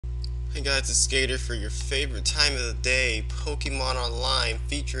Hey guys, it's Skater for your favorite time of the day, Pokemon Online,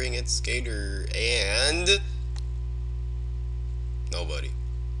 featuring itzGator and nobody.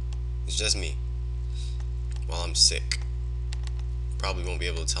 It's just me while I'm sick. Probably won't be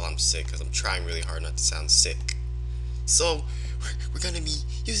able to tell I'm sick because I'm trying really hard not to sound sick. So, we're gonna be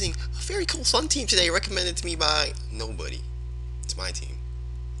using a very cool fun team today, recommended to me by nobody. It's my team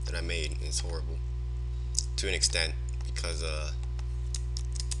that I made, and it's horrible to an extent because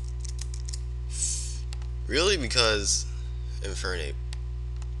really because Infernape.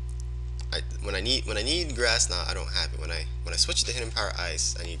 When I need grass knot, I don't have it. When I switch to hidden power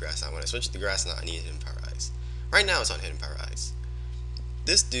ice, I need grass knot. When I switch to grass knot, I need hidden power ice. Right now it's on hidden power ice.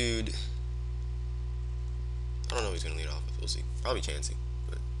 This dude, I don't know who he's gonna lead off with. We'll see. Probably Chansey,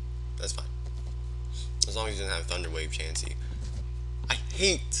 but that's fine. As long as he doesn't have Thunder Wave Chansey. I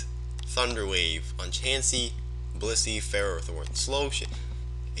hate Thunder Wave on Chansey, Blissey, Ferrothorn. Slow shit.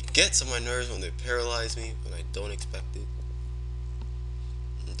 It gets on my nerves when they paralyze me when I don't expect it.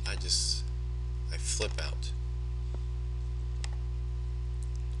 I flip out.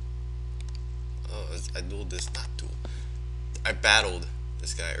 Oh, I dueled this, not duel. I battled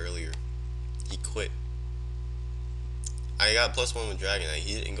this guy earlier. He quit. I got +1 with Dragonite.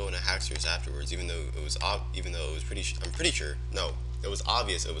 He didn't go into Haxorus afterwards, even though it was pretty. I'm pretty sure. No, it was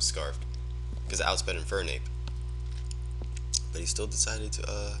obvious it was Scarfed because it outsped Infernape. But he still decided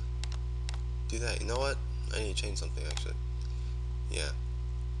to do that. You know what? I need to change something actually. Yeah.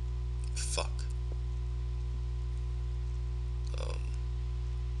 Fuck.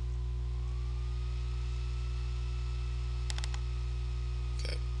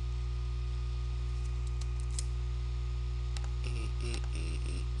 Okay.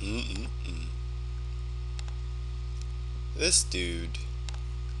 This dude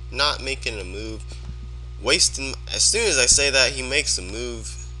not making a move, wasting. As soon as I say that, he makes a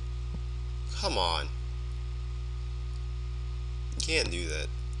move. Come on. You can't do that.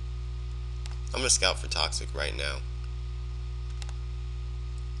 I'm gonna scout for Toxic right now.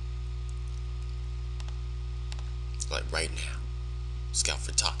 Like right now. Scout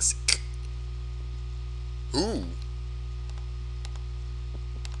for Toxic. Ooh.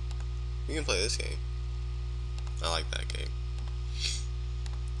 You can play this game. I like that game.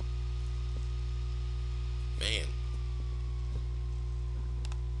 Man.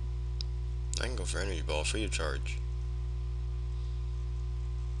 I can go for Energy Ball, free of charge.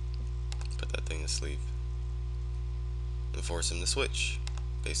 Put that thing to sleep. And force him to switch,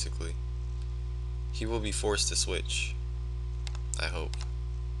 basically. He will be forced to switch. I hope.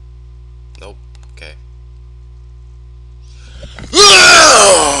 Nope. Okay.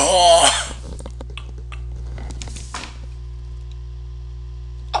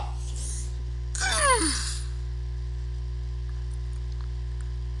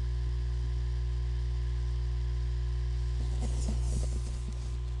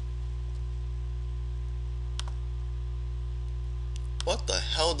 What the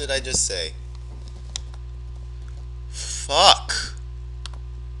hell did I just say? Fuck.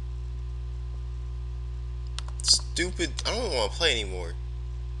 Stupid. I don't want to play anymore.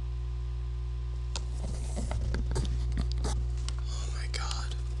 Oh my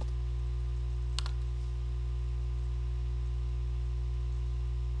god.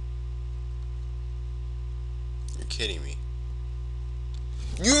 You're kidding me.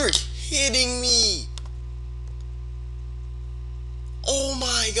 You're kidding me. Oh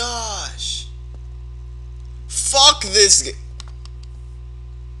my gosh. Fuck this.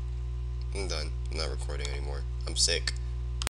 I'm done. I'm not recording anymore. I'm sick.